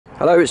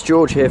Hello, it's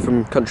George here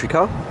from Country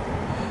Car.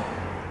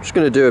 I'm just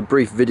going to do a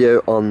brief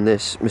video on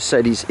this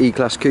Mercedes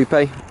E-Class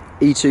Coupe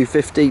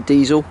E250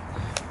 diesel.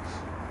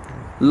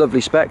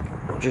 Lovely spec.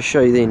 I'll just show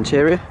you the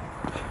interior.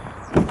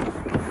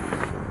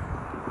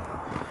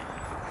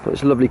 Got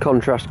this lovely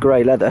contrast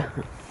grey leather.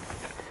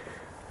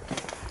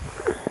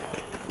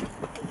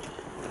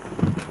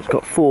 It's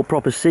got 4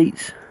 proper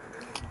seats.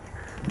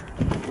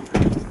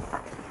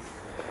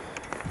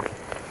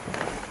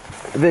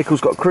 The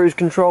vehicle's got cruise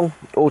control,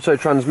 auto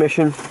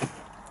transmission,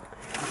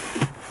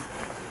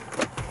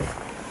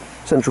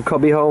 central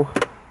cubbyhole,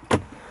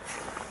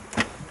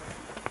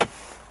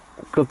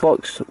 glove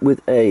box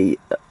with a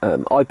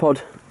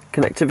iPod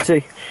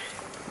connectivity.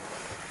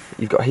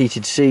 You've got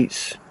heated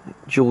seats,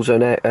 dual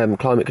zone air,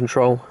 climate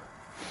control.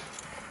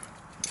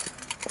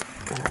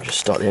 Just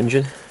start the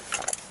engine.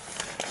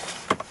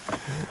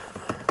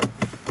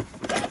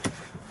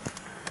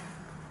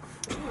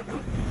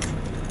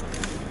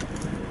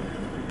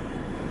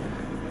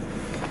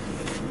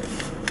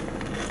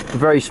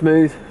 Very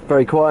smooth,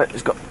 very quiet.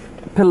 It's got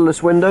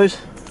pillarless windows.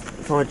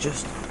 If I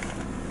just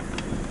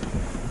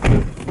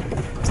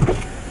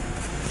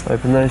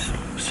open those,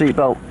 seat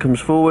belt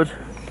comes forward.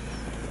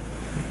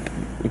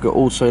 You've got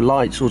auto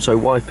lights, auto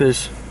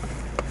wipers.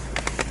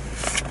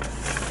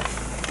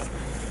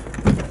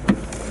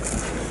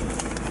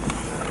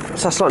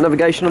 Satellite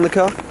navigation on the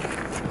car.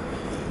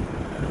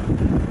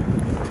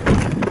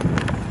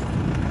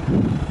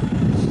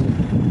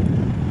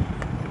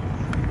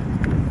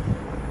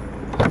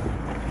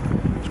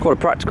 Quite a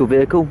practical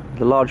vehicle,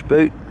 the large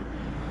boot.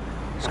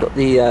 It's got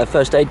the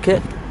first aid kit.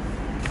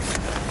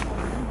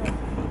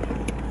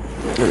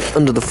 And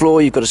under the floor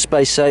you've got a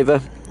space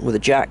saver with a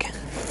jack.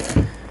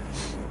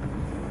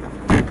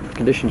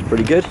 Condition's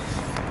pretty good.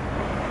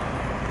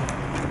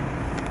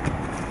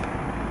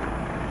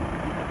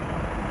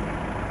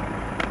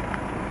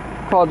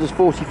 Car does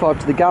 45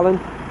 to the gallon,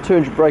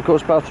 200 brake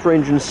horsepower,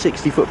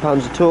 360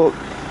 foot-pounds of torque.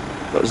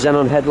 Got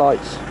xenon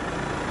headlights.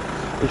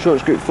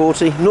 Insurance group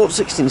 40, 0 to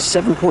 60 in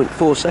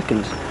 7.4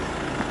 seconds.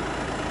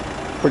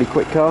 Pretty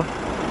quick car.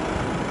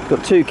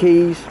 Got 2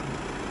 keys.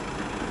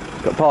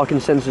 Got parking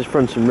sensors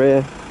front and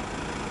rear.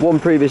 1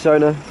 previous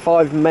owner.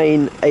 5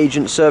 main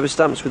agent service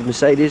stamps with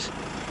Mercedes.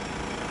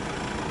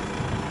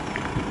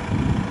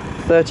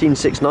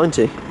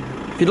 13,690.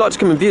 If you'd like to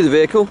come and view the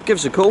vehicle, give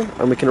us a call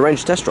and we can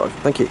arrange a test drive.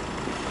 Thank you.